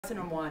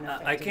2001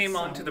 I came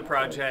onto the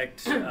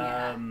project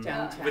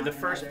with the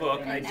first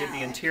book. I did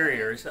the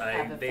interiors.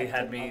 They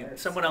had me.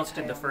 Someone else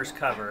did the first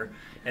cover,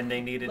 and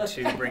they needed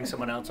to bring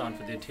someone else on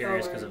for the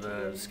interiors because of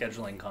a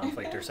scheduling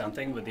conflict or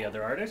something with the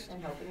other artist.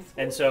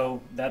 And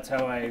so that's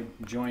how I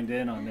joined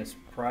in on this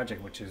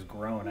project, which has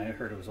grown. I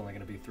heard it was only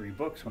going to be 3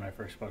 books when I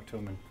first spoke to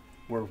him, and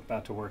we're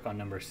about to work on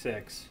number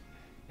 6.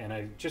 And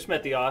I just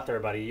met the author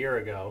about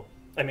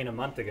a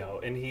month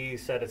ago, and he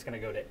said it's going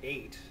to go to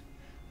 8,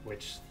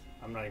 which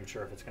I'm not even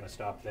sure if it's going to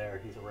stop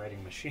there. He's a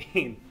writing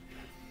machine.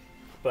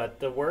 But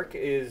the work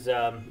is,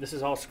 this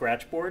is all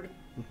scratchboard,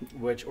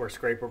 or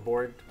scraper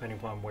board, depending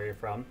upon where you're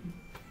from.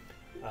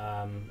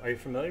 Are you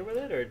familiar with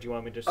it, or do you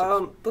want me to just...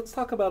 let's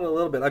talk about it a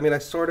little bit. I mean, I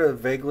sort of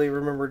vaguely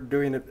remember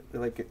doing it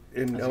like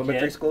in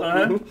elementary school.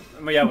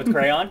 Yeah, with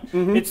crayon.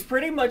 It's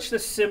pretty much the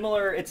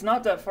similar, it's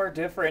not that far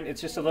different,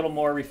 it's just a little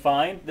more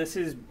refined. This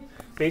is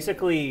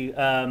basically...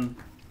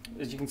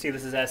 as you can see,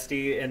 this is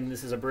SD, and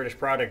this is a British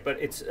product, but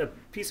it's a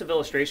piece of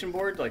illustration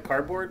board, like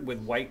cardboard, with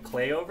white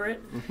clay over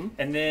it.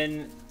 And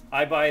then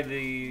I buy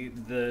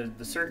the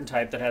certain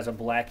type that has a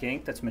black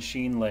ink that's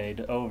machine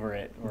laid over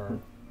it, or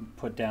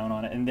put down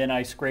on it. And then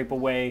I scrape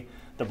away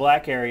the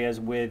black areas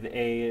with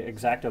a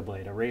X-Acto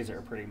blade, a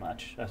razor, pretty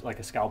much, like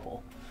a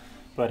scalpel.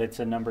 But it's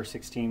a number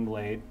 16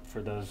 blade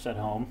for those at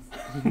home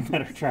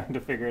that are trying to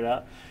figure it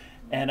out.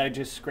 And I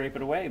just scrape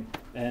it away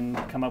and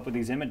come up with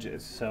these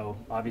images. So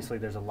obviously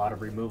there's a lot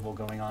of removal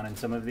going on in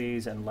some of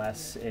these and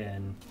less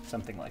in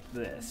something like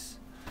this.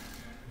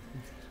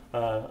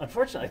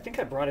 Unfortunately, I think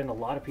I brought in a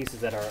lot of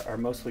pieces that are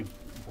mostly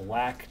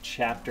black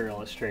chapter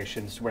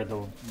illustrations where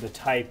the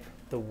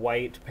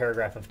white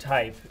paragraph of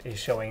type is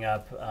showing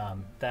up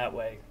that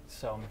way.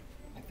 So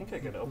I think I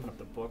could open up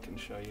the book and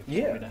show you if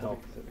you want me to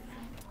help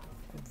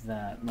with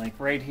that. Like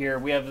right here,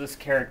 we have this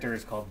character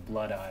is called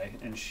Blood Eye,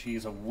 and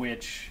she's a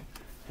witch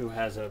who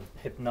has a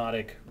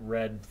hypnotic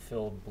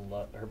bloody-filled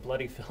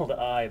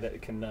eye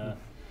that can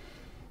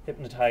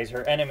hypnotize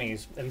her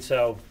enemies. And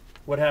so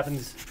what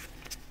happens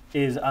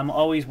is I'm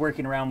always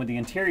working around with the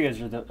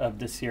interiors of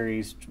the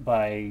series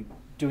by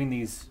doing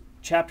these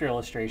chapter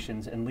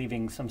illustrations and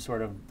leaving some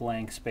sort of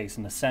blank space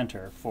in the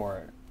center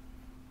for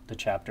the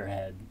chapter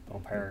head or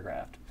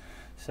paragraph.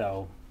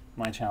 So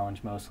my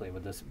challenge mostly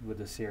with this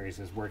series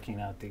is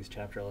working out these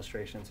chapter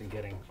illustrations and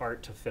getting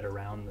art to fit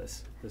around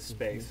this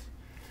space.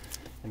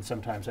 And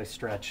sometimes I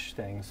stretch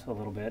things a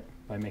little bit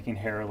by making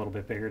hair a little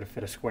bit bigger to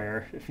fit a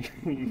square. If you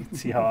can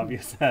see how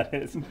obvious that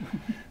is.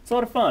 It's a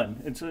lot of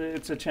fun. It's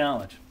a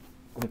challenge.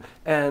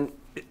 And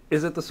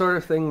is it the sort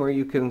of thing where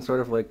you can sort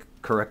of like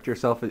correct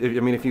yourself? I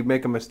mean, if you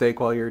make a mistake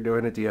while you're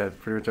doing it, do you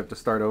pretty much have to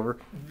start over?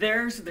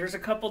 There's a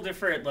couple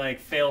different like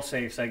fail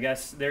safes, I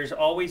guess. There's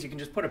always, you can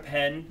just put a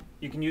pen.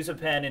 You can use a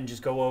pen and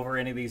just go over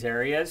any of these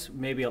areas,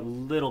 maybe a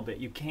little bit.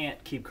 You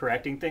can't keep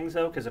correcting things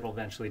though, because it'll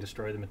eventually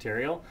destroy the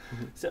material.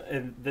 So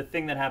the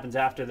thing that happens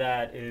after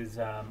that is,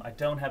 I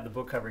don't have the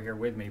book cover here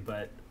with me,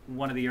 but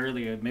one of the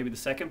earlier, maybe the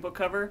second book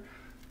cover,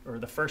 or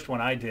the first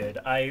one I did,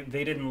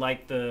 they didn't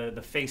like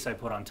the face I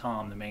put on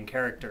Tom, the main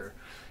character.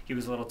 He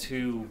was a little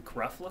too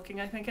gruff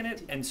looking, I think, in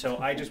it. And so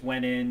I just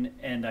went in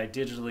and I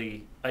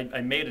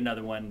made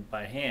another one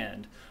by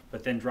hand,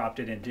 but then dropped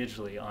it in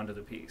digitally onto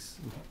the piece.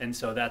 And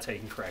so that's how you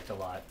can correct a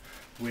lot.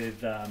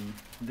 With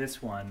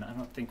this one, I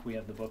don't think we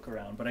have the book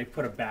around, but I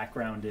put a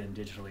background in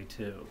digitally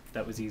too.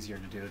 That was easier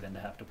to do than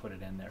to have to put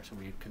it in there, so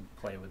we could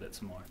play with it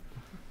some more.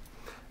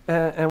 And